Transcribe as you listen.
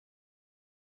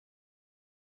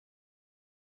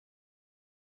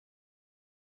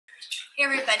Hey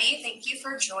everybody, thank you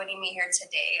for joining me here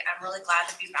today. I'm really glad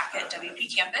to be back at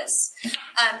WPCampus.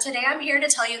 Today I'm here to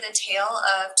tell you the tale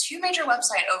of two major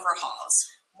website overhauls.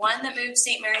 One that moved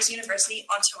St. Mary's University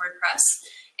onto WordPress,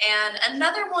 and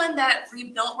another one that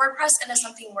rebuilt WordPress into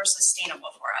something more sustainable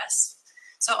for us.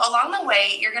 So along the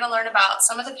way, you're going to learn about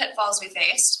some of the pitfalls we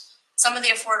faced, some of the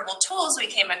affordable tools we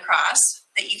came across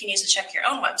that you can use to check your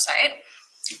own website.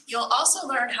 You'll also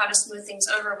learn how to smooth things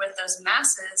over with those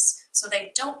masses so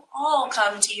they don't all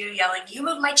come to you yelling, "You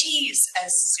move my cheese,"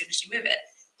 as soon as you move it.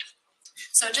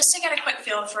 So just to get a quick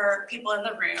feel for people in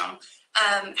the room,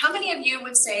 how many of you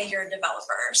would say you're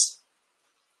developers?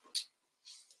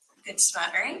 Good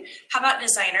smattering. How about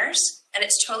designers? And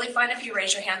it's totally fine if you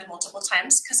raise your hand multiple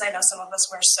times because I know some of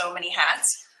us wear so many hats.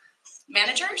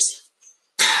 Managers?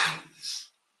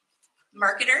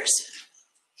 Marketers?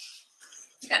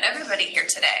 We've got everybody here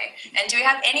today. And do we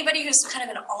have anybody who's kind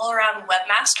of an all-around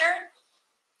webmaster?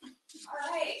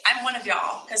 All right, I'm one of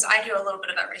y'all because I do a little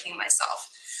bit of everything myself.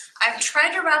 I've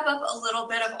tried to wrap up a little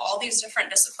bit of all these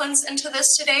different disciplines into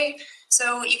this today,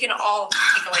 so you can all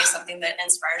take away something that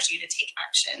inspires you to take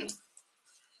action.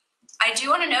 I do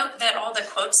want to note that all the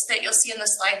quotes that you'll see in the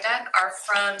slide deck are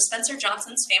from Spencer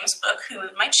Johnson's famous book, Who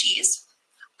Moved My Cheese?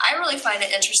 I really find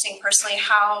it interesting personally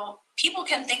how people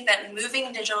can think that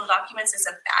moving digital documents is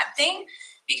a bad thing,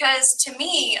 because to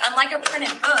me, unlike a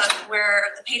printed book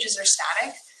where the pages are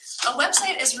static, a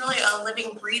website is really a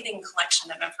living, breathing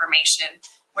collection of information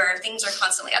where things are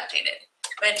constantly updated.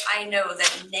 But I know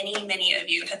that many, many of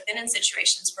you have been in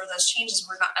situations where those changes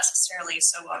were not necessarily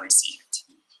so well received.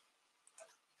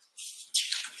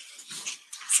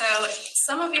 So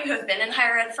some of you who have been in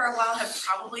higher ed for a while have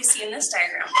probably seen this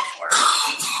diagram before.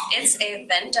 It's a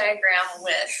Venn diagram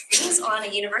with things on a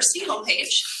university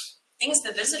homepage, things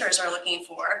the visitors are looking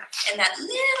for, and that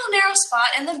little narrow spot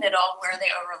in the middle where they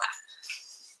overlap.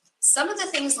 Some of the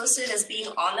things listed as being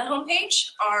on the homepage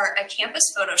are a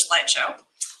campus photo slideshow,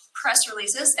 press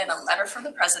releases, and a letter from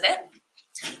the president.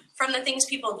 From the things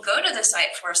people go to the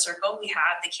site for a circle, we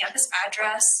have the campus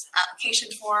address, application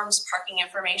forms, parking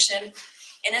information.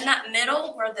 And in that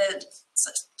middle where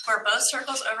both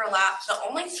circles overlap, the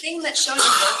only thing that shows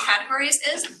in both categories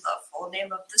is the full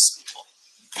name of the school.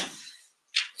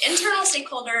 Internal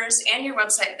stakeholders and your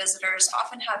website visitors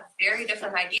often have very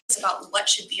different ideas about what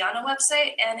should be on a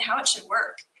website and how it should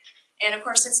work. And of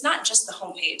course, it's not just the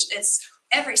homepage. It's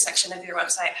every section of your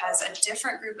website has a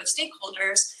different group of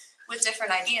stakeholders with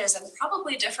different ideas and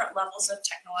probably different levels of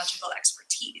technological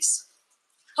expertise.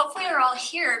 Hopefully you're all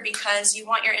here because you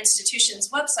want your institution's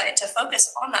website to focus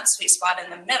on that sweet spot in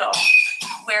the middle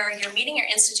where you're meeting your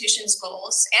institution's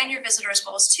goals and your visitors'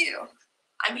 goals too.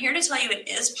 I'm here to tell you it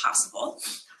is possible.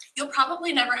 You'll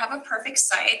probably never have a perfect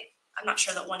site. I'm not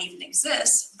sure that one even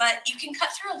exists, but you can cut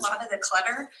through a lot of the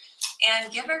clutter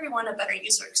and give everyone a better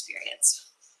user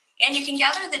experience. And you can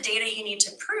gather the data you need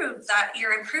to prove that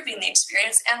you're improving the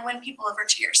experience and win people over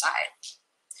to your side.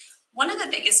 One of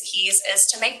the biggest keys is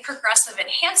to make progressive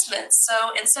enhancements.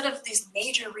 So instead of these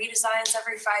major redesigns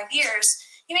every 5 years,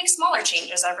 you make smaller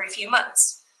changes every few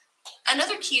months.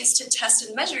 Another key is to test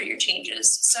and measure your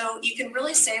changes. So you can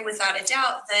really say without a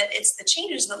doubt that it's the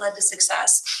changes that led to success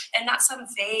and not some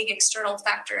vague external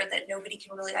factor that nobody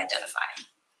can really identify.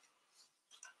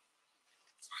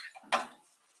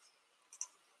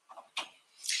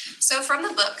 So from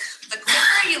the book, the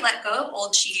quicker you let go of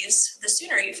old cheese, the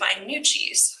sooner you find new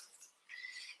cheese.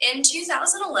 In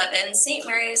 2011, St.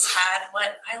 Mary's had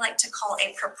what I like to call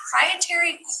a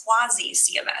proprietary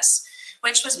quasi-CMS,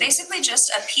 which was basically just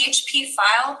a PHP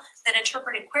file that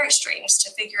interpreted query strings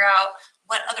to figure out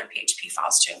what other PHP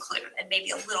files to include and maybe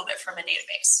a little bit from a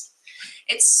database.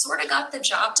 It sort of got the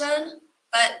job done,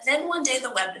 but then one day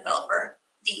the web developer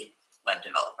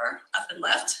up and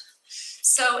left.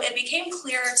 So it became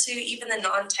clear to even the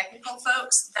non-technical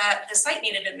folks that the site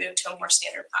needed to move to a more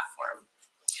standard platform.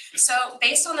 So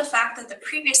based on the fact that the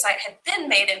previous site had been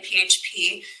made in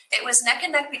PHP, it was neck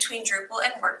and neck between Drupal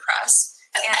and WordPress.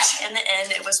 And in the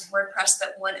end, it was WordPress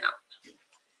that won out.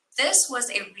 This was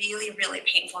a really, really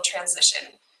painful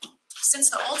transition. Since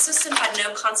the old system had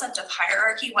no concept of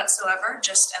hierarchy whatsoever,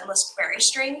 just endless query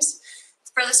strings,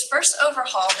 for this first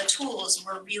overhaul, the tools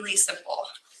were really simple.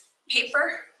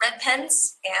 Paper, red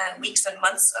pens, and weeks and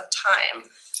months of time.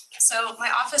 So my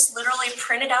office literally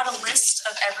printed out a list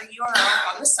of every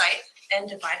URL on the site and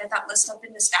divided that list up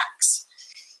into stacks.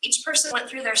 Each person went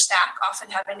through their stack, often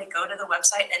having to go to the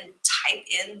website and type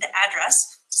in the address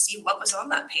to see what was on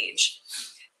that page.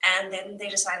 And then they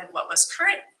decided what was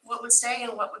current, what would stay,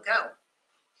 and what would go.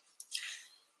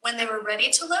 When they were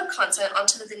ready to load content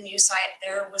onto the new site,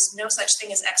 there was no such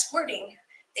thing as exporting.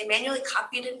 They manually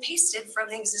copied and pasted from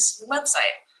the existing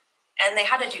website, and they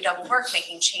had to do double work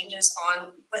making changes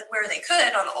on where they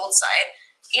could on the old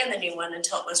site and the new one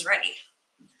until it was ready.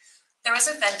 There was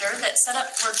a vendor that set up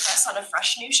WordPress on a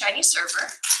fresh new shiny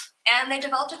server, and they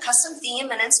developed a custom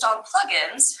theme and installed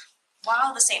plugins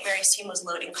while the St. Mary's team was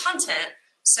loading content.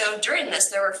 So during this,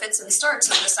 there were fits and starts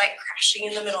of the site crashing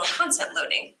in the middle of content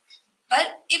loading.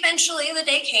 But eventually the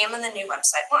day came and the new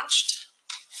website launched.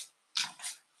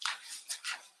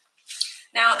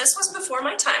 Now, this was before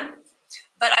my time,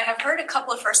 but I have heard a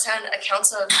couple of firsthand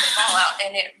accounts of the fallout,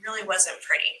 and it really wasn't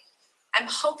pretty. I'm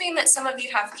hoping that some of you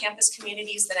have campus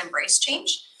communities that embrace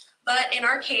change, but in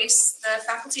our case, the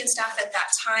faculty and staff at that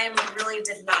time really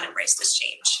did not embrace this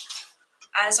change.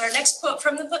 As our next quote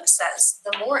from the book says,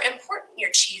 the more important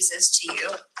your cheese is to you,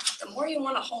 the more you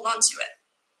want to hold on to it.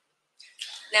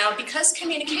 Now, because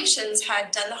communications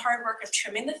had done the hard work of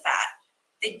trimming the fat,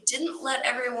 they didn't let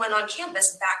everyone on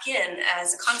campus back in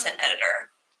as a content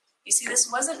editor. You see, this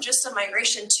wasn't just a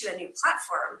migration to a new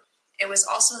platform, it was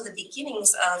also the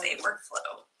beginnings of a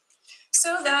workflow,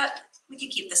 so that we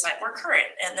could keep the site more current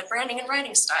and the branding and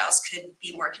writing styles could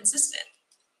be more consistent.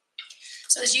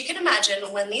 So as you can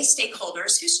imagine, when these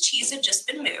stakeholders whose cheese had just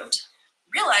been moved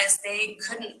realized they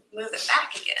couldn't move it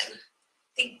back again,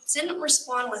 they didn't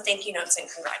respond with thank you notes and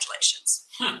congratulations.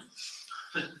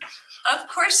 Of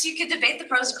course, you could debate the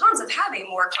pros and cons of having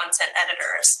more content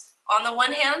editors. On the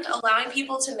one hand, allowing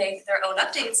people to make their own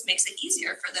updates makes it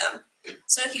easier for them.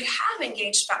 So if you have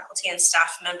engaged faculty and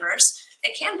staff members,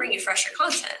 it can bring you fresher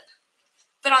content.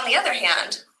 But on the other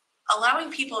hand,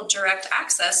 allowing people direct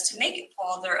access to make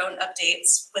all their own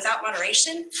updates without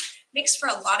moderation makes for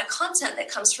a lot of content that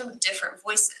comes from different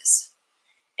voices.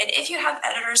 And if you have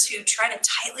editors who try to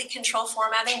tightly control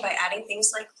formatting by adding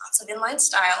things like lots of inline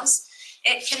styles,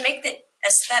 it can make the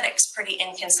aesthetics pretty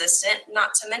inconsistent,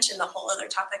 not to mention the whole other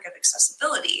topic of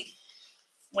accessibility.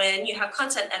 When you have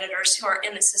content editors who are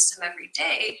in the system every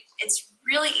day, it's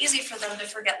really easy for them to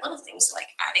forget little things like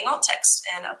adding alt text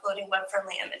and uploading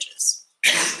web-friendly images.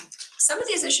 Some of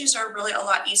these issues are really a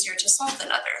lot easier to solve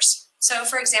than others. So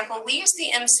for example, we use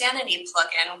the Insanity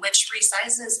plugin, which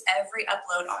resizes every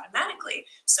upload automatically.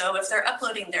 So if they're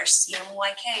uploading their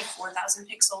CMYK 4,000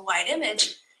 pixel wide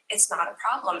image, it's not a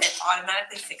problem. It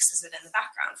automatically fixes it in the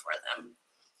background for them.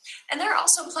 And there are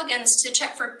also plugins to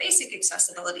check for basic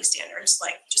accessibility standards,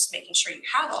 like just making sure you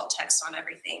have alt text on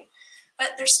everything.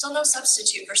 But there's still no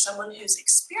substitute for someone who's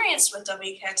experienced with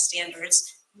WCAG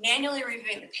standards manually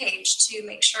reviewing the page to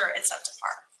make sure it's up to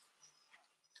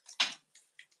par.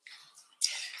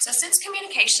 So since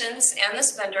communications and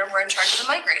this vendor were in charge of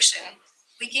the migration,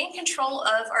 we gained control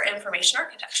of our information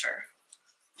architecture.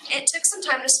 It took some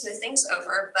time to smooth things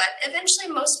over, but eventually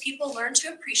most people learned to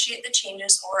appreciate the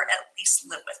changes or at least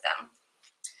live with them.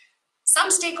 Some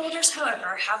stakeholders,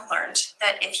 however, have learned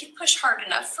that if you push hard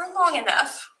enough for long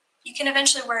enough, you can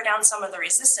eventually wear down some of the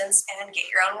resistance and get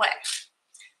your own way.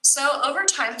 So over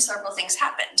time, several things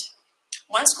happened.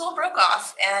 One school broke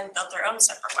off and built their own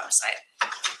separate website,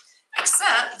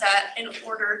 except that in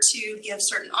order to give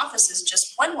certain offices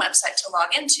just one website to log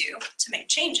into to make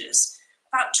changes,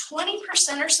 about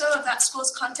 20% or so of that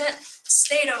school's content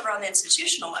stayed over on the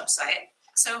institutional website,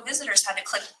 so visitors had to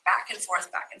click back and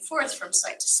forth from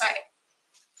site to site.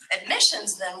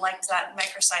 Admissions then liked that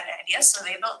microsite idea, so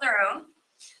they built their own.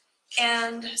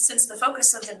 And since the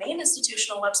focus of the main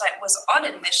institutional website was on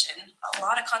admission, a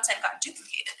lot of content got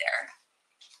duplicated there.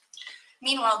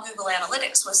 Meanwhile, Google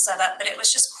Analytics was set up, but it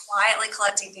was just quietly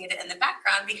collecting data in the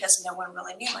background because no one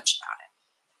really knew much about it.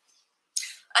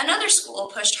 Another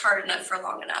school pushed hard enough for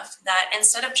long enough that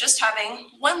instead of just having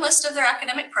one list of their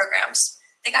academic programs,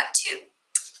 they got two.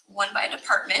 One by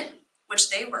department, which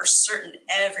they were certain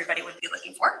everybody would be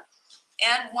looking for,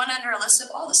 and one under a list of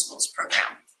all the school's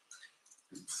program.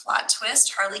 Plot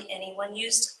twist, hardly anyone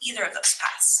used either of those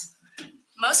paths.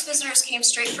 Most visitors came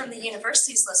straight from the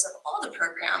university's list of all the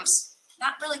programs,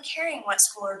 not really caring what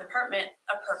school or department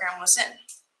a program was in.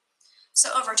 So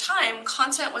over time,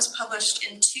 content was published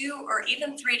in 2 or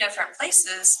even 3 different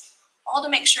places, all to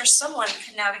make sure someone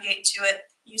could navigate to it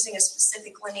using a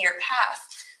specific linear path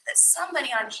that somebody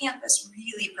on campus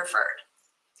really preferred.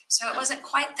 So it wasn't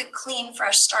quite the clean,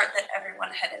 fresh start that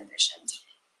everyone had envisioned.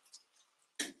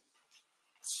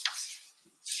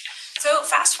 So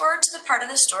fast forward to the part of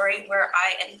the story where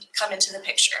I come into the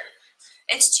picture.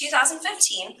 It's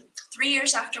 2015, 3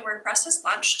 years after WordPress has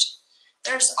launched.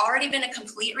 There's already been a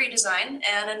complete redesign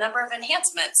and a number of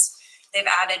enhancements. They've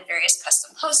added various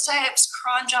custom post types,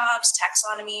 cron jobs,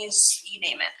 taxonomies, you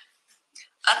name it.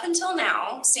 Up until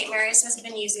now, St. Mary's has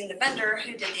been using the vendor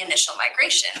who did the initial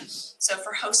migration. So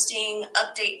for hosting,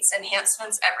 updates,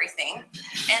 enhancements, everything.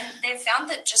 And they've found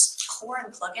that just core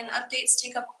and plugin updates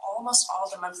take up almost all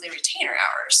the monthly retainer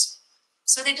hours.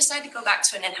 So they decided to go back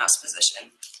to an in-house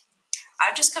position.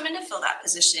 I've just come in to fill that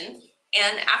position.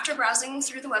 And after browsing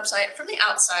through the website from the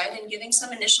outside and giving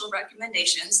some initial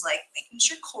recommendations, like making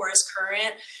sure core is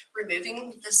current,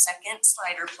 removing the second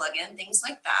slider plugin, things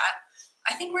like that,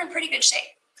 I think we're in pretty good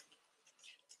shape.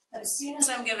 As soon as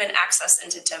I'm given access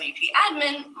into WP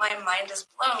admin, my mind is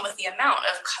blown with the amount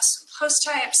of custom post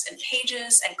types and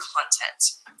pages and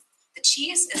content. The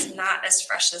cheese is not as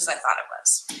fresh as I thought it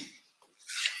was.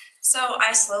 So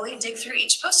I slowly dig through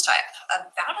each post type,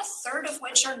 about a third of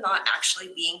which are not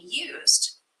actually being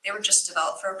used. They were just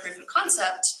developed for a proof of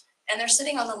concept, and they're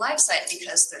sitting on the live site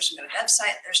because there's no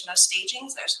website, there's no staging,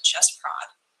 there's just prod.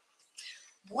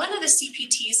 One of the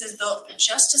CPTs is built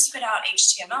just to spit out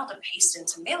HTML to paste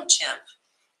into MailChimp,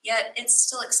 yet it's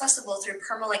still accessible through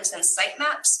permalinks and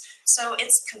sitemaps, so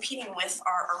it's competing with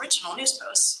our original news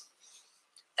posts.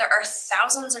 There are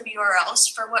thousands of URLs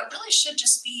for what really should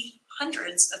just be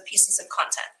hundreds of pieces of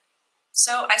content.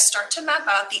 So I start to map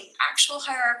out the actual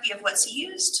hierarchy of what's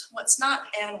used, what's not,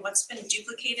 and what's been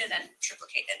duplicated and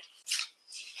triplicated.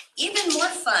 Even more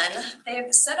fun,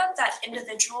 they've set up that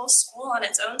individual school on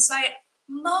its own site,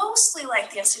 mostly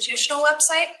like the institutional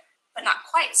website, but not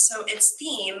quite. So its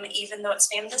theme, even though it's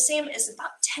named the same, is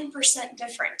about 10%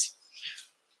 different.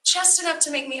 Just enough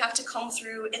to make me have to comb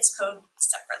through its code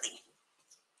separately.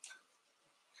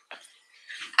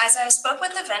 As I spoke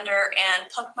with the vendor and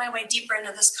poked my way deeper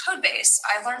into this code base,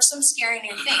 I learned some scary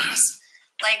new things.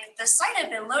 Like the site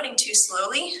had been loading too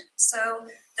slowly, so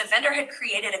the vendor had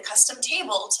created a custom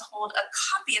table to hold a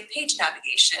copy of page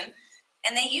navigation,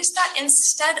 and they used that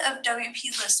instead of WP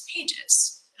list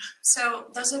pages. So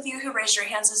those of you who raised your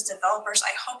hands as developers,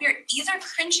 I hope you're either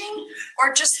cringing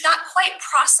or just not quite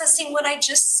processing what I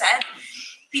just said,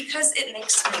 because it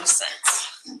makes no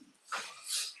sense.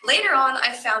 Later on,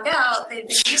 I found out they'd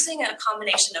been using a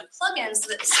combination of plugins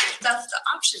that stuffed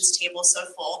the options table so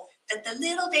full that the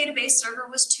little database server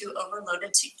was too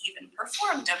overloaded to even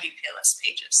perform WPLS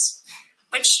pages,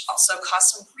 which also caused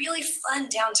some really fun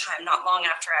downtime not long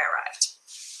after I arrived.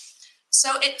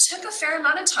 So it took a fair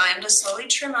amount of time to slowly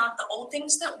trim out the old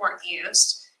things that weren't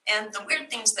used and the weird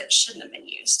things that shouldn't have been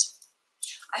used.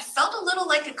 I felt a little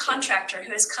like a contractor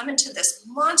who has come into this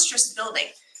monstrous building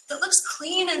that looks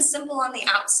clean and simple on the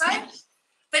outside,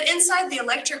 but inside the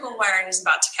electrical wiring is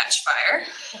about to catch fire.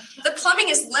 The plumbing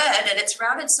is lead and it's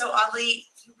routed so oddly,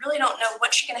 you really don't know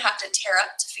what you're gonna have to tear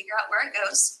up to figure out where it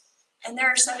goes. And there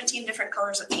are 17 different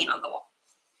colors of paint on the wall.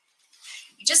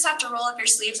 You just have to roll up your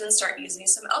sleeves and start using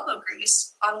some elbow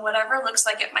grease on whatever looks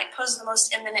like it might pose the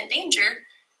most imminent danger,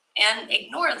 and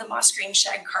ignore the moss green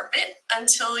shag carpet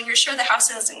until you're sure the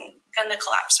house isn't gonna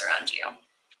collapse around you.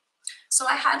 So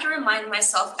I had to remind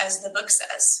myself, as the book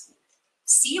says,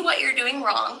 see what you're doing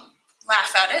wrong,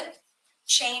 laugh at it,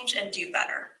 change, and do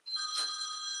better.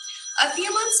 A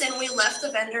few months in, we left the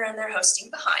vendor and their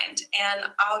hosting behind, and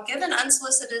I'll give an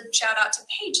unsolicited shout out to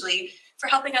Pagely for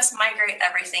helping us migrate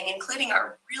everything, including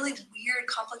our really weird,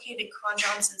 complicated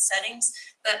cronjons and settings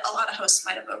that a lot of hosts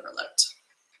might have overlooked.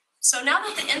 So now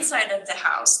that the inside of the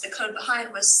house, the code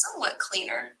behind, was somewhat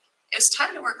cleaner, it was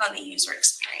time to work on the user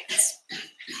experience.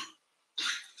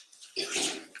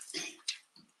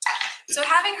 So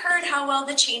having heard how well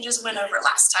the changes went over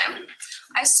last time,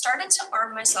 I started to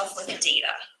arm myself with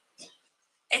data.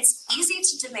 It's easy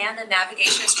to demand a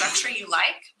navigation structure you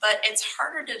like, but it's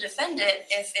harder to defend it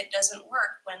if it doesn't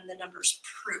work when the numbers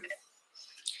prove it.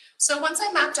 So once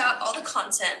I mapped out all the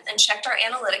content and checked our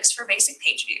analytics for basic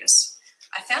page views,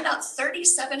 I found out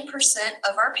 37%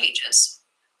 of our pages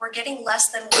were getting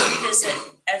less than one visit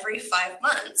every 5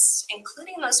 months,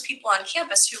 including those people on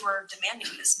campus who were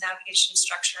demanding this navigation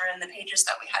structure and the pages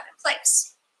that we had in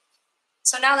place.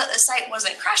 So now that the site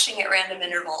wasn't crashing at random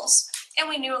intervals, and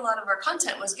we knew a lot of our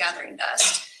content was gathering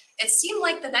dust, it seemed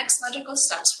like the next logical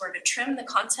steps were to trim the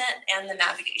content and the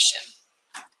navigation.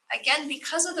 Again,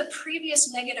 because of the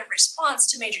previous negative response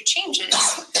to major changes,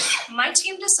 my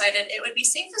team decided it would be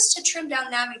safest to trim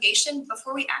down navigation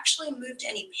before we actually moved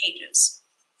any pages.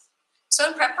 So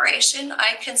in preparation,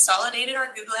 I consolidated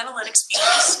our Google Analytics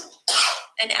views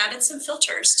and added some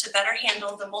filters to better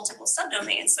handle the multiple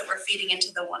subdomains that we're feeding into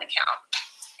the one account.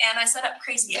 And I set up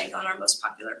Crazy Egg on our most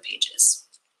popular pages.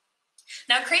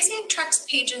 Now, Crazy Egg tracks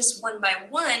pages one by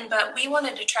one, but we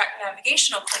wanted to track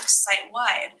navigational clicks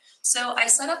site-wide. So I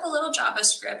set up a little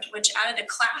JavaScript which added a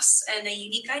class and a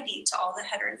unique ID to all the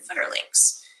header and footer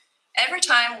links. Every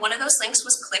time one of those links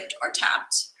was clicked or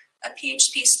tapped, A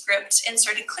PHP script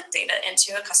inserted click data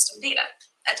into a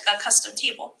custom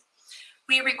table.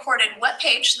 We recorded what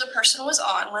page the person was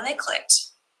on when they clicked,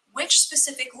 which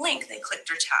specific link they clicked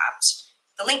or tapped,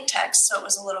 the link text so it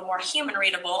was a little more human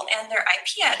readable, and their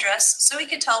IP address so we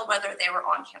could tell whether they were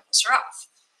on campus or off.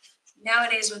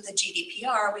 Nowadays with the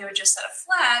GDPR, we would just set a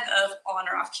flag of on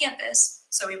or off campus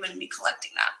so we wouldn't be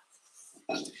collecting that.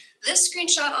 This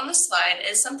screenshot on the slide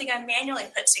is something I manually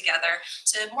put together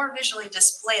to more visually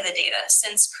display the data,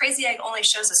 since Crazy Egg only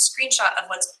shows a screenshot of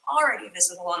what's already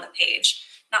visible on the page,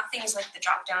 not things like the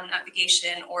drop-down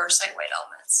navigation or site-wide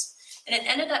elements. And it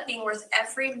ended up being worth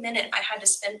every minute I had to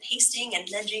spend pasting and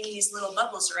nudging these little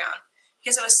bubbles around,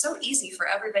 because it was so easy for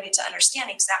everybody to understand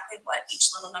exactly what each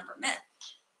little number meant.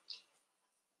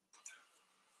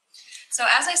 So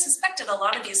as I suspected, a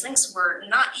lot of these links were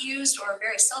not used or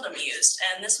very seldom used,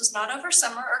 and this was not over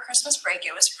summer or Christmas break,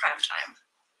 it was prime time.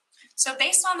 So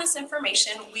based on this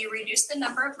information, we reduced the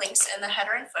number of links in the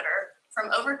header and footer from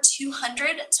over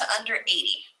 200 to under 80.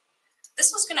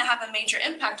 This was going to have a major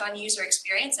impact on user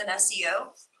experience and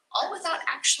SEO, all without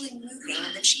actually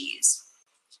moving the cheese.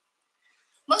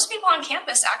 Most people on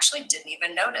campus actually didn't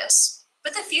even notice,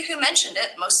 but the few who mentioned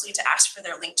it, mostly to ask for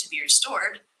their link to be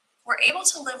restored, were able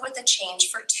to live with the change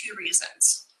for two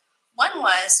reasons. One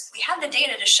was we had the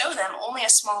data to show them only a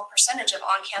small percentage of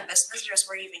on-campus visitors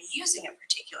were even using a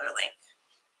particular link.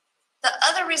 The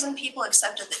other reason people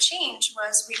accepted the change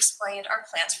was we explained our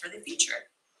plans for the future.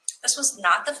 This was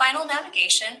not the final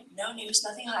navigation, no news,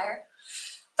 nothing higher,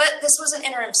 but this was an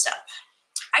interim step.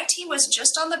 IT was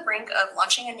just on the brink of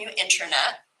launching a new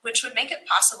intranet, which would make it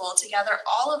possible to gather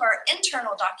all of our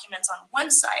internal documents on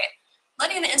one site,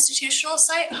 letting the institutional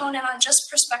site hone in on just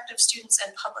prospective students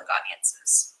and public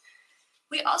audiences.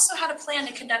 We also had a plan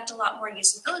to conduct a lot more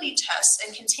usability tests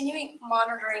and continuing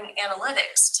monitoring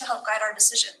analytics to help guide our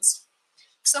decisions.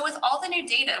 So with all the new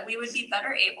data, we would be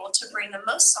better able to bring the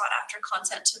most sought after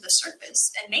content to the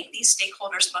surface and make these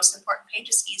stakeholders' most important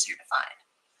pages easier to find.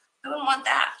 Who wouldn't want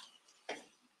that?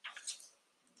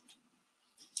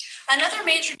 Another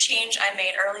major change I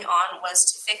made early on was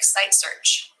to fix site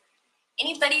search.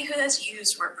 Anybody who has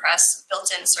used WordPress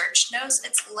built-in search knows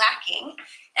it's lacking,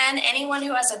 and anyone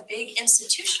who has a big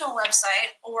institutional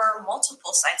website or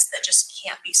multiple sites that just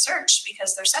can't be searched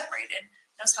because they're separated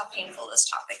knows how painful this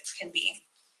topic can be.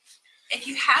 If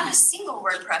you have a single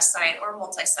WordPress site or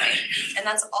multi-site, and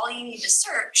that's all you need to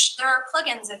search, there are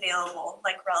plugins available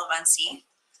like Relevancy.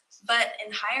 But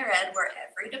in higher ed, where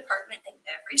every department and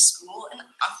every school and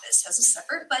office has a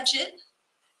separate budget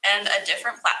and a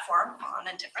different platform on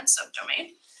a different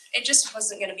subdomain, it just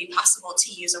wasn't going to be possible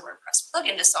to use a WordPress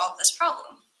plugin to solve this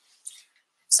problem.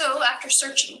 So after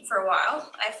searching for a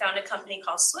while, I found a company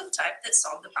called SwiftType that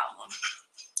solved the problem.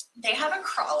 They have a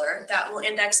crawler that will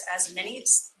index as many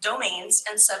domains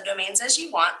and subdomains as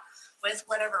you want with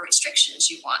whatever restrictions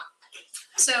you want.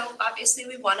 So obviously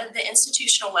we wanted the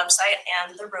institutional website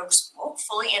and the rogue school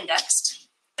fully indexed.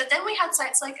 But then we had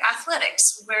sites like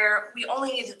athletics where we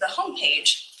only needed the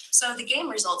homepage, so the game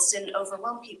results didn't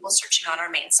overwhelm people searching on our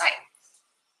main site.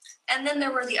 And then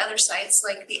there were the other sites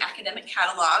like the academic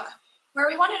catalog, where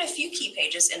we wanted a few key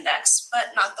pages indexed,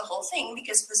 but not the whole thing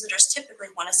because visitors typically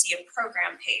want to see a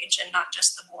program page and not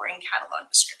just the boring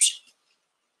catalog description.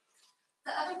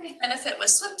 The other big benefit with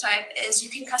SwiftType is you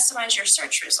can customize your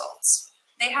search results.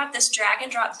 They have this drag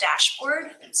and drop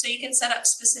dashboard, so you can set up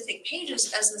specific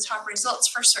pages as the top results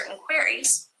for certain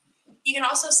queries. You can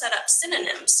also set up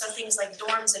synonyms, so things like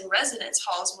dorms and residence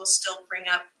halls will still bring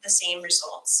up the same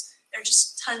results. There are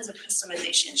just tons of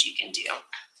customizations you can do.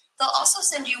 They'll also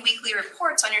send you weekly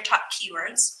reports on your top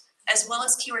keywords, as well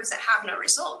as keywords that have no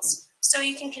results, so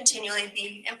you can continually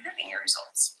be improving your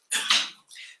results.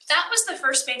 That was the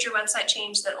first major website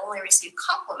change that only received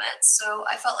compliments, so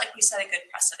I felt like we set a good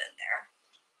precedent there.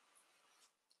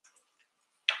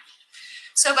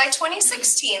 So by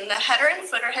 2016, the header and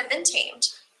footer had been tamed,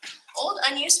 old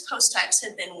unused post types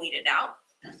had been weeded out,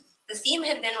 the theme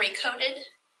had been recoded,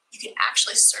 you could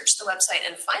actually search the website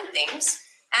and find things,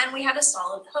 and we had a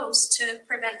solid host to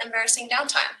prevent embarrassing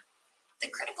downtime. The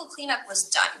critical cleanup was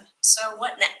done, so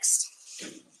what next?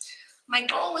 My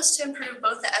goal was to improve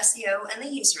both the SEO and the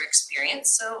user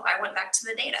experience, so I went back to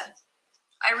the data.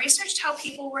 I researched how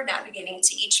people were navigating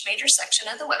to each major section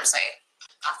of the website.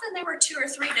 Often there were 2 or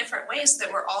 3 different ways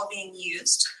that were all being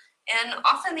used, and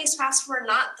often these paths were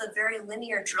not the very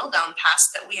linear drill down paths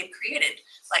that we had created,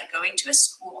 like going to a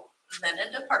school, then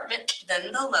a department,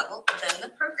 then the level, then the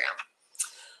program.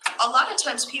 A lot of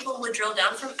times people would drill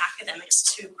down from academics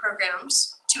to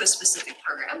programs, to a specific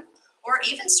program, or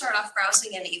even start off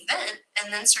browsing an event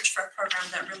and then search for a program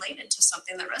that related to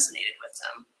something that resonated with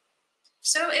them.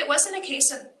 So it wasn't a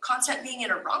case of content being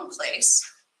in a wrong place.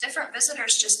 Different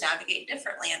visitors just navigate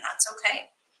differently, and that's okay.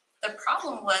 The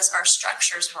problem was our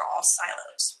structures were all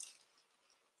silos.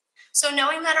 So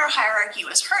knowing that our hierarchy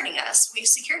was hurting us, we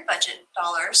secured budget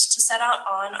dollars to set out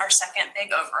on our second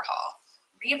big overhaul,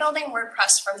 rebuilding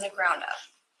WordPress from the ground up.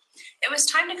 It was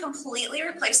time to completely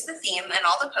replace the theme and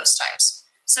all the post types,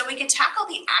 so we could tackle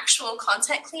the actual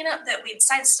content cleanup that we'd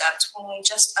sidestepped when we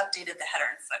just updated the header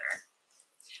and footer.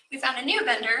 We found a new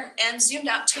vendor and zoomed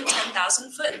out to a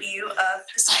 10,000-foot view of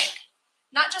the site,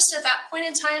 not just at that point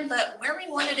in time, but where we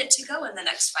wanted it to go in the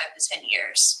next 5 to 10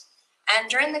 years. And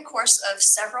during the course of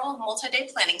several multi-day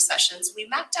planning sessions, we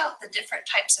mapped out the different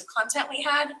types of content we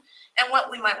had and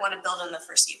what we might want to build in the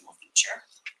foreseeable future.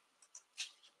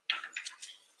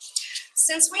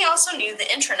 Since we also knew the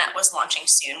intranet was launching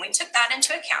soon, we took that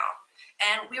into account,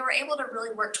 and we were able to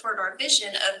really work toward our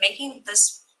vision of making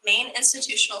this main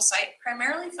institutional site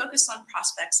primarily focus on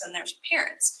prospects and their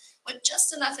parents, with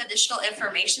just enough additional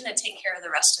information to take care of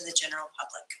the rest of the general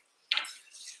public.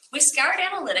 We scoured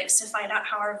analytics to find out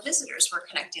how our visitors were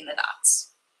connecting the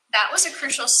dots. That was a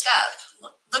crucial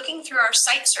step, looking through our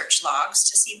site search logs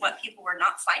to see what people were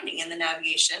not finding in the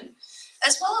navigation,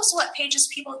 as well as what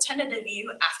pages people tended to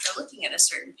view after looking at a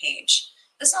certain page.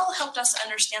 This all helped us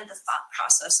understand the thought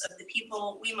process of the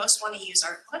people we most want to use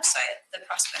our website, the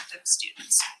prospective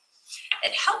students.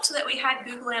 It helped that we had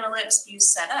Google Analytics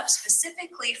views set up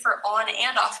specifically for on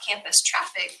and off campus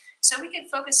traffic, so we could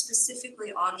focus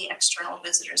specifically on the external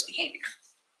visitors' behavior.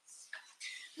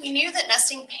 We knew that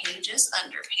nesting pages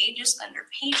under pages under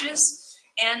pages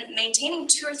and maintaining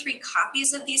 2 or 3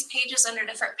 copies of these pages under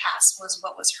different paths was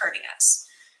what was hurting us.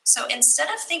 So instead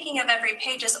of thinking of every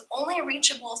page as only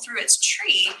reachable through its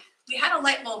tree, we had a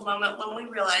light bulb moment when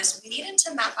we realized we needed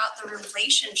to map out the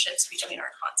relationships between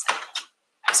our content.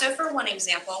 So for one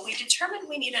example, we determined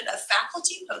we needed a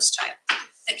faculty post type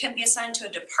that can be assigned to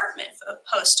a department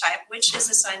post type, which is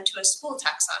assigned to a school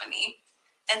taxonomy.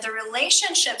 And the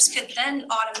relationships could then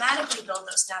automatically build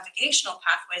those navigational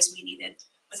pathways we needed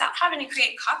without having to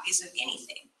create copies of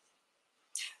anything.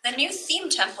 The new theme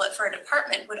template for a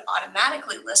department would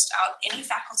automatically list out any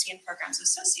faculty and programs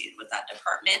associated with that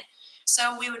department,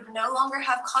 so we would no longer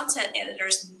have content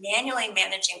editors manually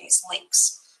managing these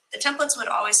links. The templates would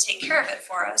always take care of it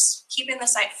for us, keeping the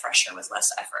site fresher with less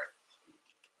effort.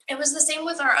 It was the same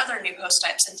with our other new post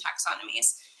types and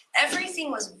taxonomies.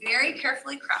 Everything was very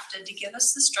carefully crafted to give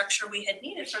us the structure we had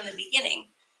needed from the beginning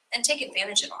and take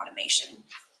advantage of automation.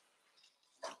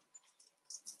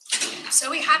 So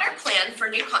we had our plan for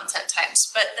new content types,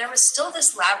 but there was still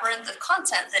this labyrinth of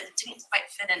content that didn't quite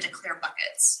fit into clear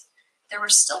buckets. There were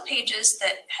still pages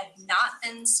that had not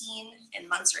been seen in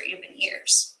months or even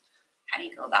years. How do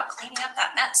you go about cleaning up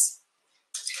that mess?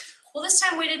 Well, this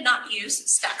time we did not use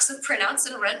stacks of printouts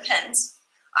and red pens.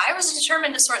 I was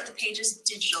determined to sort the pages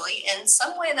digitally in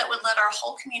some way that would let our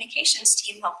whole communications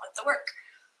team help with the work.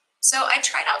 So I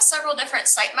tried out several different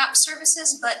sitemap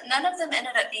services, but none of them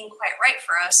ended up being quite right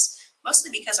for us,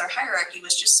 mostly because our hierarchy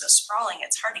was just so sprawling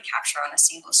it's hard to capture on a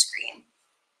single screen.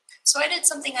 So I did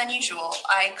something unusual.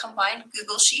 I combined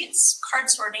Google Sheets, card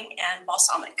sorting, and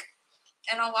Balsamic.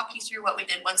 And I'll walk you through what we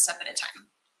did one step at a time.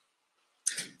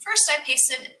 First, I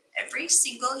pasted every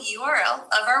single URL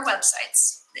of our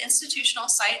websites, the institutional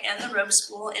site and the Rogue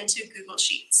School, into Google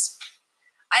Sheets.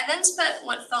 I then spent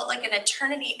what felt like an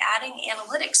eternity adding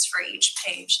analytics for each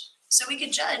page, so we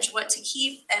could judge what to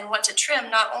keep and what to trim,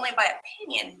 not only by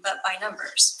opinion, but by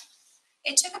numbers.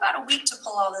 It took about a week to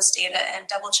pull all this data and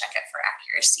double check it for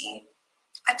accuracy.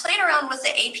 I played around with the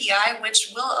API,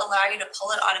 which will allow you to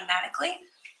pull it automatically,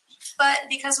 but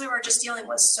because we were just dealing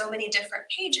with so many different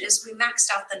pages, we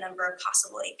maxed out the number of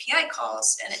possible API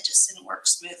calls and it just didn't work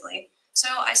smoothly. So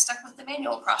I stuck with the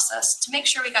manual process to make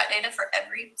sure we got data for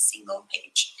every single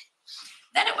page.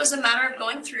 Then it was a matter of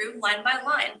going through line by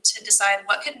line to decide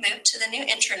what could move to the new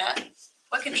intranet,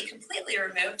 what could be completely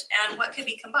removed, and what could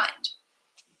be combined.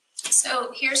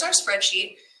 So here's our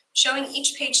spreadsheet showing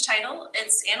each page title,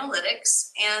 its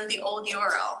analytics, and the old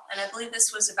URL. And I believe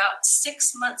this was about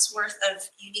 6 months worth of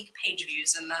unique page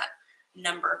views in that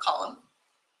number column.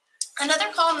 Another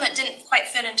column that didn't quite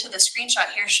fit into the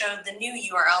screenshot here showed the new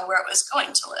URL where it was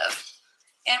going to live.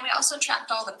 And we also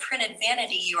tracked all the printed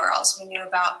vanity URLs we knew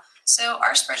about. So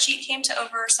our spreadsheet came to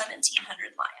over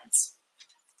 1,700 lines,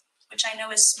 which I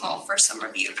know is small for some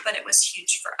of you, but it was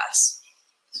huge for us.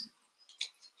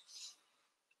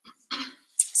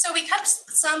 So we kept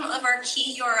some of our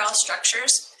key URL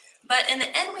structures, but in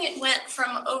the end we went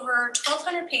from over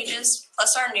 1,200 pages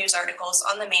plus our news articles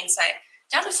on the main site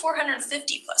down to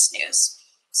 450 plus news.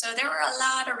 So there were a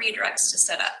lot of redirects to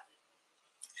set up.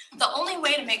 The only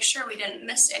way to make sure we didn't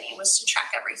miss any was to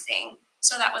track everything.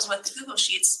 So that was what the Google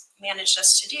Sheets managed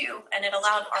us to do, and it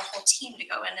allowed our whole team to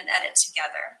go in and edit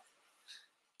together.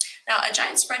 Now, a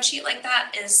giant spreadsheet like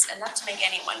that is enough to make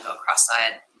anyone go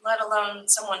cross-eyed, let alone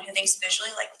someone who thinks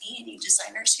visually like me and you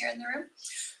designers here in the room.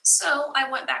 So I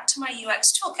went back to my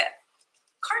UX toolkit.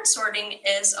 Card sorting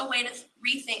is a way to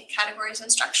rethink categories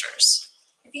and structures.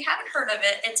 If you haven't heard of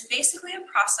it, it's basically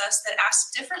a process that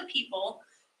asks different people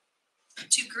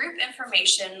to group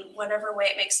information whatever way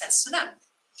it makes sense to them.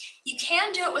 You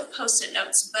can do it with Post-it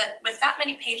notes, but with that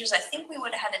many pages, I think we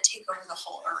would have had to take over the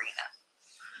whole arena.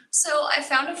 So I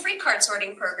found a free card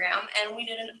sorting program, and we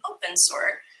did an open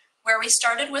sort where we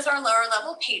started with our lower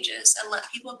level pages and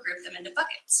let people group them into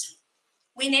buckets.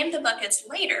 We named the buckets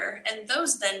later, and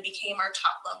those then became our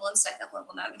top level and second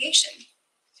level navigation.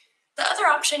 The other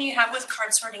option you have with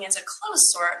card sorting is a closed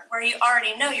sort, where you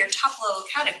already know your top level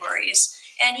categories,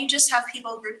 and you just have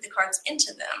people group the cards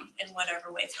into them in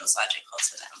whatever way feels logical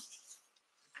to them.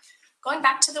 Going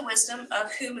back to the wisdom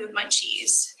of Who Moved My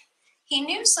Cheese, he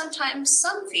knew sometimes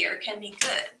some fear can be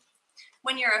good.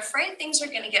 When you're afraid things are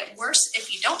going to get worse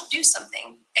if you don't do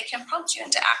something, it can prompt you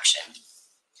into action.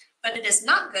 But it is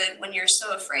not good when you're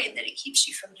so afraid that it keeps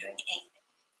you from doing anything.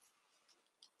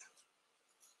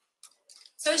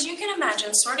 So as you can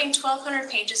imagine, sorting 1,200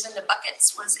 pages into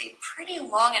buckets was a pretty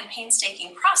long and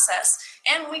painstaking process,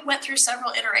 and we went through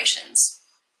several iterations.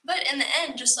 But in the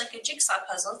end, just like a jigsaw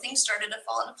puzzle, things started to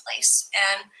fall into place,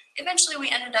 and eventually we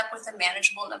ended up with a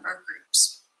manageable number of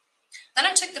groups. Then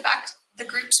I took the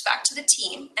groups back to the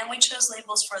team, and we chose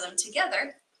labels for them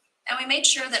together, and we made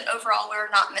sure that overall we were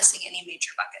not missing any major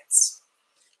buckets.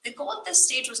 The goal at this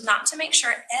stage was not to make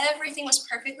sure everything was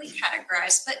perfectly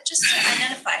categorized, but just to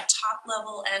identify top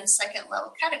level and second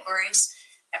level categories,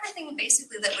 everything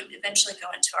basically that would eventually go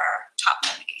into our top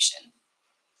navigation.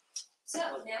 So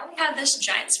now we had this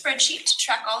giant spreadsheet to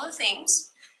track all the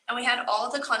things, and we had all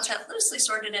of the content loosely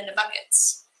sorted into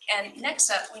buckets. And next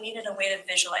up, we needed a way to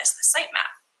visualize the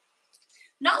sitemap.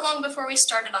 Not long before we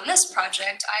started on this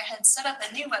project, I had set up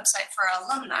a new website for our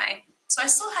alumni, so I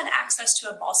still had access to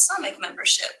a Balsamiq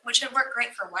membership, which had worked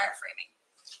great for wireframing.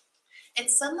 It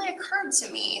suddenly occurred to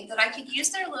me that I could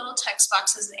use their little text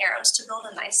boxes and arrows to build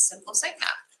a nice, simple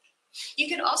sitemap. You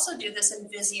could also do this in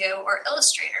Visio or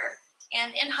Illustrator,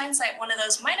 and in hindsight, one of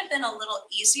those might have been a little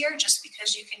easier just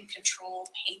because you can control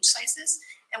page sizes,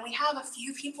 and we have a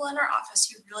few people in our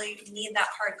office who really need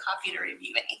that hard copy to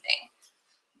review anything.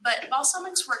 But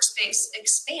Balsamiq's workspace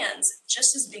expands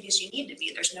just as big as you need to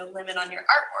be. There's no limit on your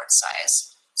artboard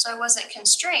size. So I wasn't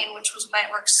constrained, which was why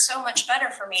it worked so much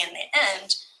better for me in the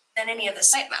end than any of the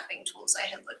site mapping tools I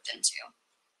had looked into.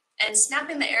 And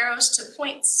snapping the arrows to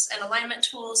points and alignment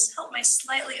tools helped my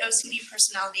slightly OCD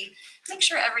personality make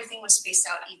sure everything was spaced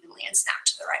out evenly and snapped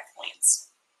to the right points.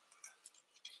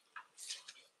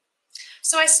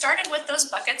 So I started with those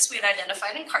buckets we had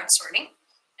identified in card sorting,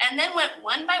 and then went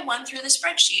one by one through the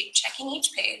spreadsheet, checking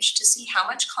each page to see how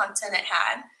much content it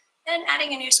had, and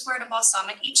adding a new square to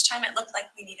Balsamiq each time it looked like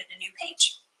we needed a new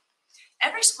page.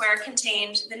 Every square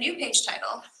contained the new page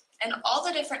title and all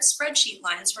the different spreadsheet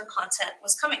lines where content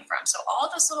was coming from. So all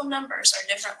those little numbers are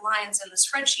different lines in the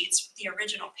spreadsheets with the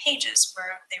original pages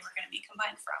where they were going to be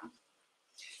combined from.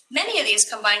 Many of these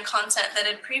combined content that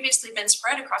had previously been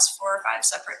spread across 4 or 5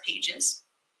 separate pages.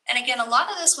 And again, a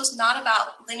lot of this was not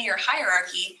about linear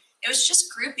hierarchy, it was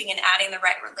just grouping and adding the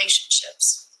right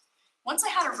relationships. Once I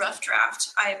had a rough draft,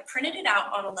 I printed it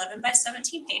out on 11 by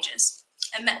 17 pages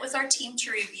and met with our team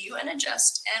to review and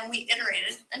adjust, and we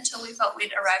iterated until we felt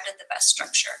we'd arrived at the best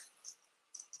structure.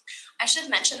 I should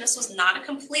mention this was not a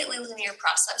completely linear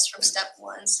process from step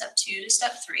 1, step 2 to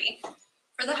step 3.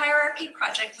 For the hierarchy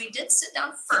project, we did sit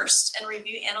down first and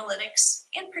review analytics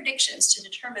and predictions to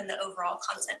determine the overall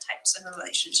content types and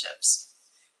relationships.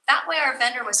 That way our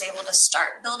vendor was able to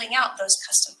start building out those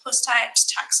custom post types,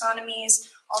 taxonomies,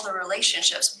 all the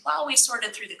relationships while we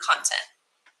sorted through the content.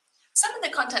 Some of the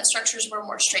content structures were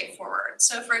more straightforward.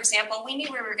 So for example, we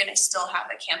knew we were going to still have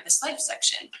a campus life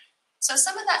section. So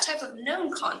some of that type of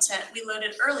known content we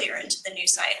loaded earlier into the new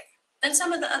site than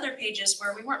some of the other pages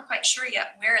where we weren't quite sure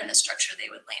yet where in the structure they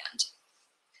would land.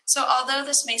 So although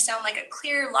this may sound like a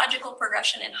clear, logical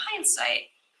progression in hindsight,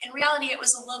 in reality it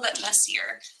was a little bit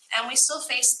messier, and we still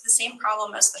faced the same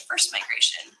problem as the first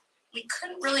migration. We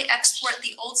couldn't really export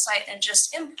the old site and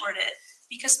just import it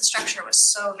because the structure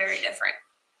was so very different.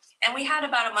 And we had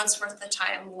about a month's worth of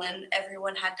time when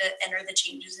everyone had to enter the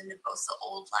changes into both the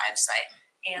old live site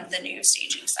and the new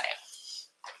staging site.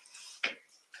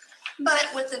 But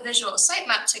with the visual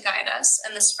sitemap to guide us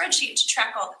and the spreadsheet to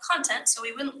track all the content so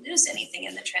we wouldn't lose anything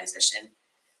in the transition,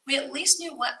 we at least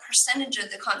knew what percentage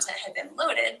of the content had been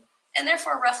loaded, and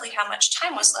therefore roughly how much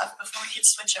time was left before we could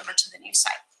switch over to the new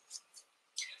site.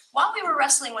 While we were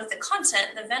wrestling with the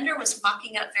content, the vendor was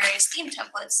mocking up various theme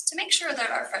templates to make sure that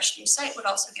our fresh new site would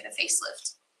also get a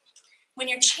facelift. When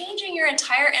you're changing your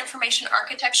entire information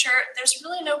architecture, there's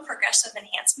really no progressive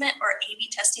enhancement or A/B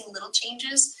testing little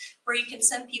changes where you can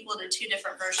send people to 2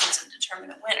 different versions and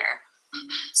determine a winner.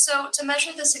 So to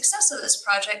measure the success of this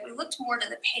project, we looked more to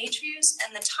the page views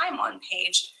and the time on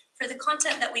page for the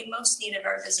content that we most needed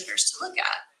our visitors to look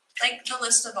at, like the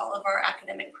list of all of our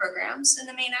academic programs and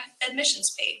the main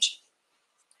admissions page.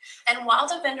 And while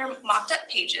the vendor mocked up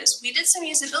pages, we did some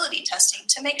usability testing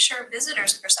to make sure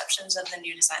visitors' perceptions of the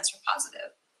new designs were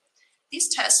positive.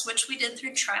 These tests, which we did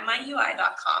through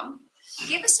trymyui.com,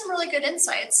 gave us some really good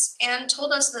insights and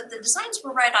told us that the designs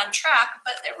were right on track,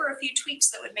 but there were a few tweaks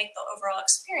that would make the overall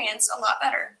experience a lot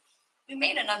better. We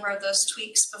made a number of those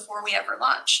tweaks before we ever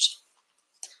launched.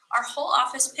 Our whole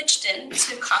office pitched in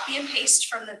to copy and paste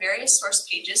from the various source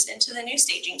pages into the new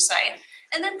staging site,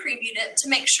 and then previewed it to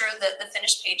make sure that the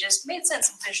finished pages made sense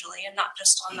visually and not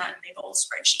just on that big old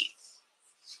spreadsheet.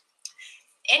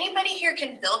 Anybody here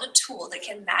can build a tool that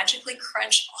can magically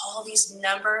crunch all these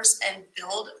numbers and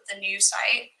build the new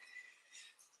site.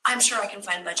 I'm sure I can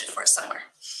find budget for it somewhere.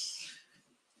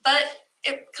 But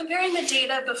comparing the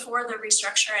data before the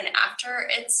restructure and after,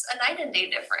 it's a night and day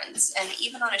difference. And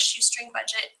even on a shoestring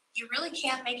budget, you really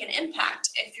can make an impact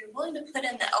if you're willing to put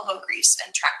in the elbow grease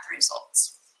and track the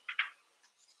results.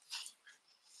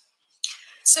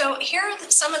 So here are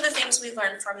some of the things we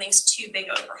learned from these 2 big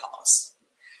overhauls.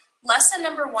 Lesson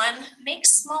number 1, make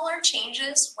smaller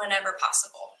changes whenever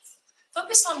possible.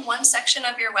 Focus on one section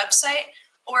of your website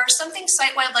or something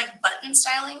site-wide like button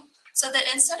styling, so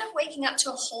that instead of waking up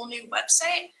to a whole new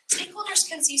website, stakeholders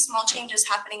can see small changes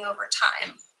happening over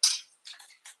time.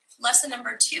 Lesson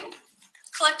number 2,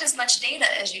 collect as much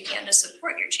data as you can to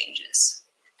support your changes.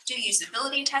 Do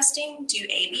usability testing, do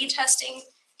A/B testing,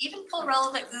 even pull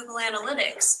relevant Google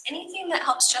Analytics, anything that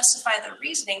helps justify the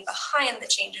reasoning behind the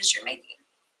changes you're making.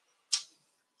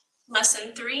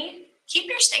 Lesson 3, keep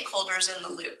your stakeholders in the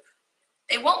loop.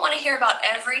 They won't want to hear about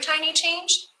every tiny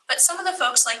change, but some of the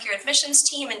folks like your admissions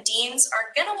team and deans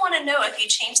are going to want to know if you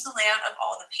change the layout of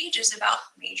all the pages about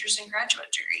majors and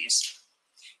graduate degrees.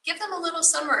 Give them a little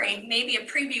summary, maybe a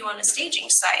preview on a staging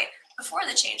site before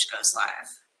the change goes live.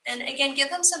 And again, give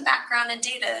them some background and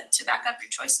data to back up your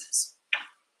choices.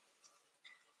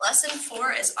 Lesson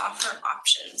 4 is offer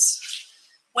options.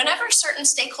 Whenever certain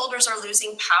stakeholders are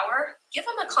losing power, give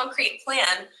them a concrete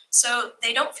plan so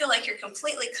they don't feel like you're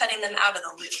completely cutting them out of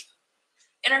the loop.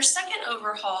 In our second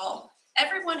overhaul,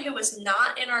 everyone who was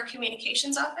not in our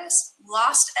communications office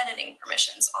lost editing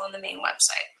permissions on the main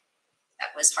website.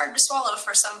 That was hard to swallow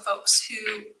for some folks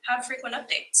who have frequent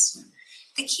updates.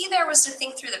 The key there was to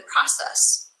think through the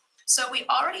process. So we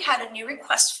already had a new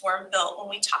request form built when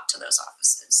we talked to those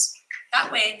offices.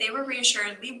 That way, they were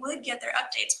reassured we would get their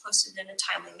updates posted in a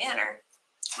timely manner.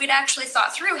 We'd actually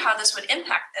thought through how this would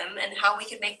impact them and how we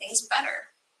could make things better.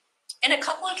 In a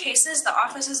couple of cases, the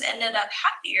offices ended up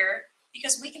happier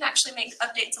because we can actually make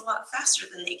updates a lot faster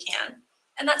than they can.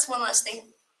 And that's one less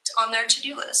thing on their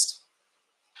to-do list.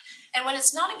 And when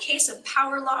it's not a case of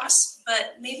power loss,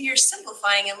 but maybe you're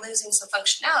simplifying and losing some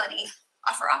functionality,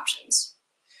 offer options.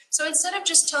 So instead of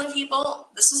just telling people,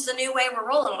 this is the new way we're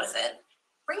rolling with it,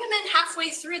 bring them in halfway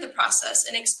through the process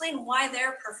and explain why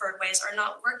their preferred ways are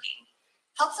not working.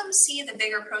 Help them see the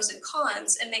bigger pros and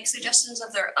cons and make suggestions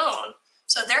of their own,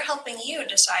 so they're helping you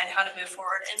decide how to move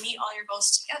forward and meet all your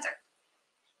goals together.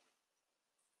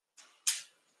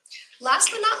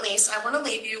 Last but not least, I want to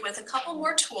leave you with a couple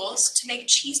more tools to make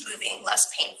cheese moving less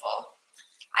painful.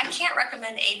 I can't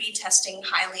recommend A/B testing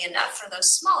highly enough for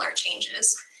those smaller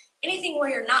changes, anything where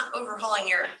you're not overhauling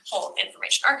your whole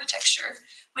information architecture,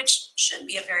 which should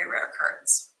be a very rare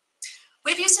occurrence.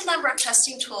 We've used a number of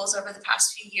testing tools over the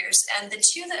past few years, and the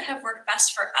 2 that have worked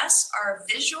best for us are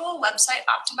Visual Website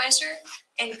Optimizer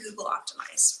and Google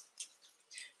Optimize.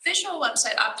 Visual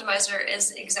Website Optimizer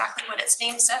is exactly what its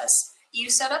name says. You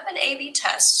set up an A/B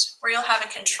test where you'll have a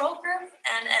control group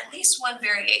and at least one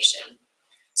variation.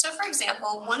 So for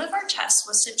example, one of our tests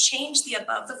was to change the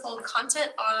above the fold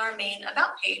content on our main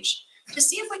About page to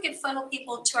see if we could funnel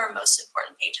people to our most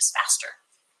important pages faster.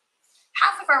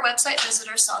 Half of our website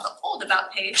visitors saw the old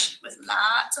About page with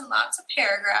lots and lots of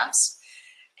paragraphs,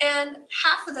 and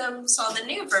half of them saw the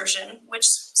new version, which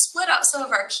split out some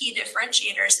of our key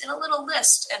differentiators in a little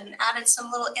list and added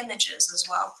some little images as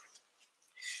well.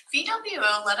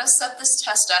 VWO let us set this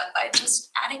test up by just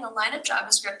adding a line of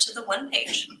JavaScript to the one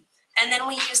page, And then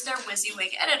we used their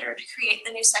WYSIWYG editor to create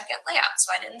the new second layout,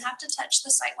 so I didn't have to touch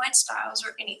the site-wide styles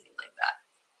or anything like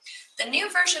that. The new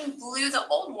version blew the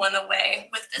old one away,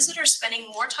 with visitors spending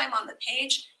more time on the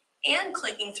page and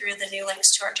clicking through the new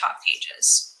links to our top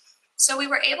pages. So we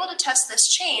were able to test this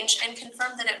change and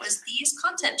confirm that it was these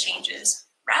content changes,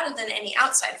 rather than any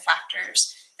outside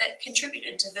factors, that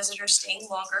contributed to visitors staying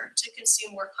longer to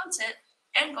consume more content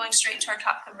and going straight to our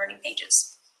top converting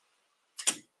pages.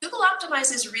 Google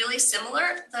Optimize is really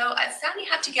similar, though I've found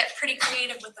you have to get pretty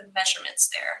creative with the measurements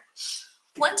there.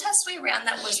 One test we ran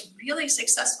that was really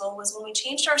successful was when we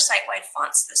changed our site-wide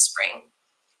fonts this spring.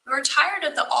 We were tired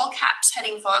of the all caps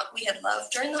heading font we had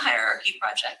loved during the hierarchy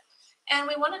project, and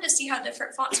we wanted to see how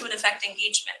different fonts would affect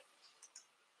engagement.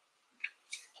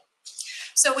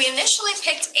 So we initially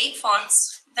picked 8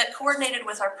 fonts that coordinated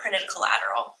with our printed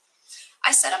collateral.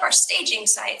 I set up our staging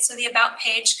site so the About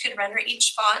page could render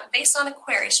each font based on a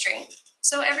query string,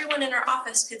 so everyone in our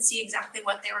office could see exactly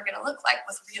what they were going to look like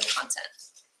with real content.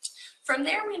 From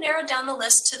there, we narrowed down the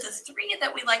list to the 3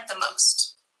 that we liked the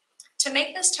most. To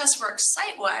make this test work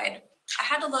site-wide, I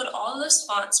had to load all of those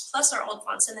fonts plus our old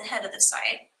fonts in the head of the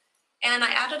site, and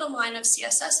I added a line of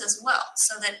CSS as well,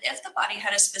 so that if the body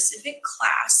had a specific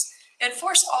class, it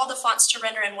forced all the fonts to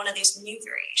render in one of these new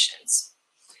variations.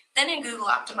 Then in Google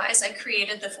Optimize, I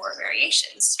created the 4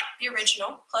 variations, the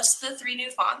original plus the 3 new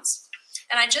fonts,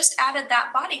 and I just added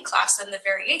that body class in the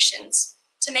variations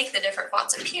to make the different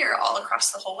fonts appear all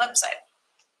across the whole website.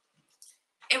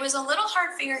 It was a little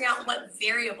hard figuring out what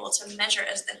variable to measure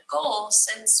as the goal,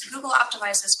 since Google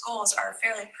Optimize's goals are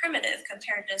fairly primitive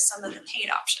compared to some of the paid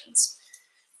options.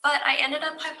 But I ended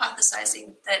up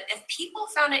hypothesizing that if people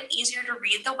found it easier to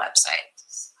read the website,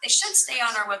 they should stay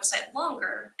on our website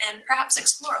longer and perhaps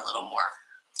explore a little more.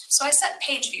 So I set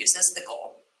page views as the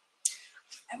goal.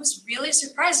 I was really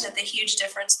surprised at the huge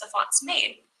difference the fonts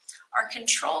made. Our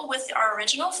control with our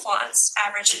original fonts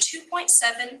averaged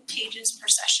 2.7 pages per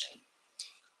session.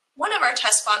 One of our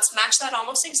test fonts matched that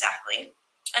almost exactly.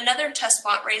 Another test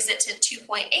font raised it to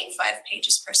 2.85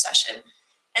 pages per session,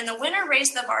 and the winner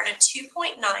raised the bar to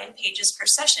 2.9 pages per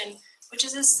session, which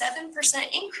is a 7%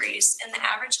 increase in the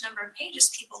average number of pages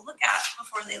people look at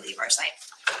before they leave our site.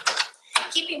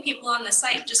 Keeping people on the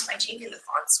site just by changing the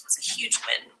fonts was a huge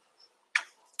win.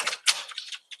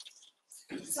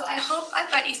 So I hope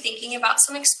I've got you thinking about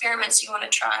some experiments you want to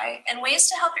try and ways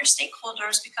to help your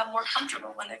stakeholders become more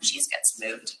comfortable when their cheese gets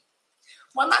moved.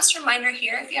 One last reminder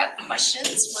here, if you have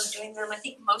questions, we're doing them, I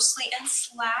think, mostly in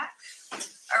Slack.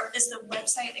 Or is the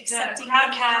website accepting? The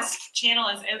podcast channel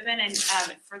is open, and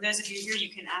for those of you here, you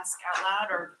can ask out loud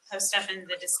or post stuff in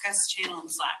the discuss channel in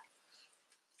Slack.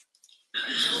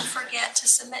 Don't forget to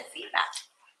submit feedback.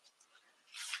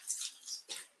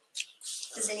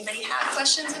 Does anybody have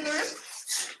questions in the room?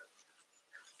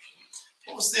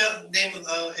 What was the name of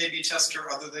the A/B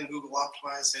tester other than Google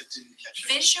Optimize? I didn't catch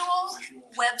it. Visual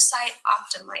Website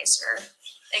Optimizer.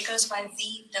 It goes by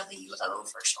VWO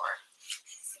for short.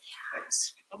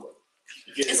 Thanks.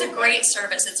 It's a great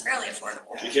service. It's fairly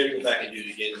affordable. If you care to go back and do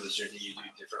it again, was there anything you do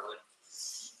differently?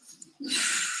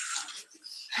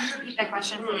 Repeat that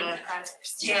question for the crowd.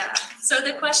 Yeah. So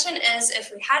the question is,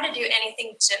 if we had to do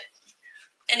anything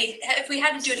if we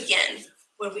had to do it again,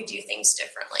 would we do things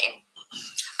differently?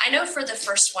 I know for the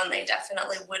first one, they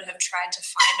definitely would have tried to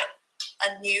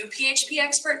find a new PHP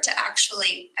expert to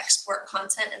actually export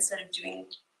content instead of doing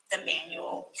the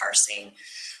manual parsing.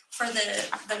 For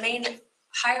the main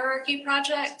hierarchy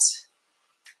project,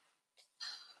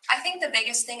 I think the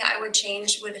biggest thing I would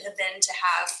change would have been to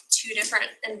have 2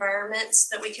 different environments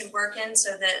that we could work in,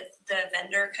 so that the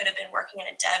vendor could have been working in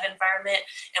a dev environment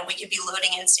and we could be loading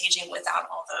and staging without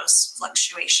all those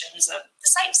fluctuations of the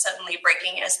site suddenly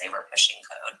breaking as they were pushing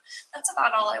code. That's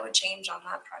about all I would change on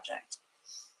that project.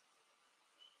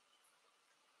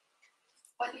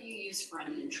 What do you use for an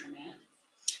intranet?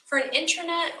 For an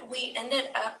intranet, we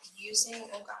ended up using,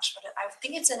 oh gosh, I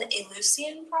think it's an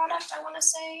Ellucian product, I want to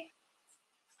say.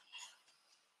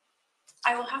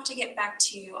 I will have to get back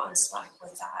to you on Slack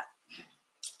with that.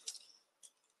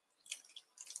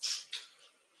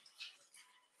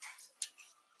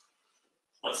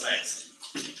 What's next?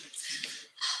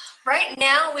 Right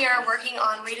now, we are working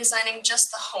on redesigning just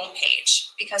the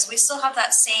homepage because we still have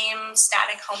that same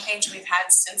static homepage we've had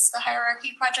since the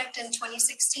hierarchy project in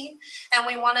 2016, and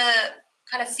we want to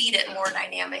kind of feed it more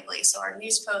dynamically. So our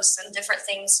news posts and different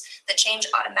things that change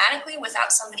automatically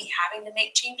without somebody having to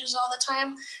make changes all the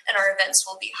time, and our events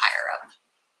will be higher up.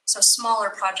 So smaller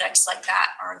projects like that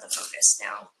are the focus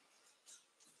now.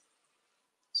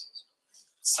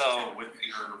 So with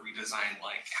your redesign,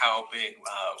 like how big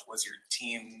was your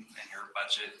team and your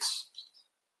budget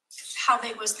how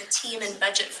big was the team and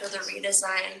budget for the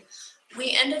redesign.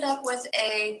 We ended up with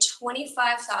a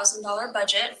 $25,000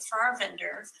 budget for our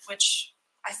vendor, which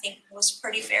I think was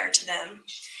pretty fair to them.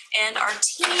 And our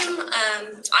team,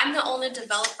 I'm the only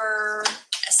developer,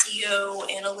 SEO,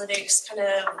 analytics, kind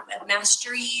of a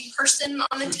mastery person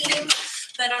on the team.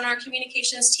 But on our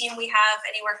communications team, we have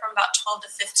anywhere from about 12 to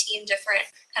 15 different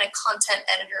kind of content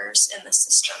editors in the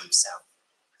system. So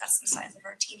that's the size of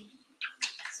our team.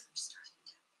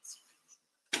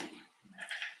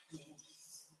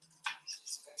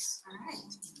 All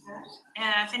right.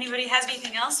 And if anybody has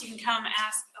anything else, you can come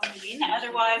ask Elaine.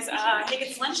 Otherwise, I think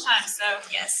it's lunchtime, so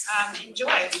Yes.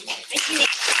 enjoy. Thank you.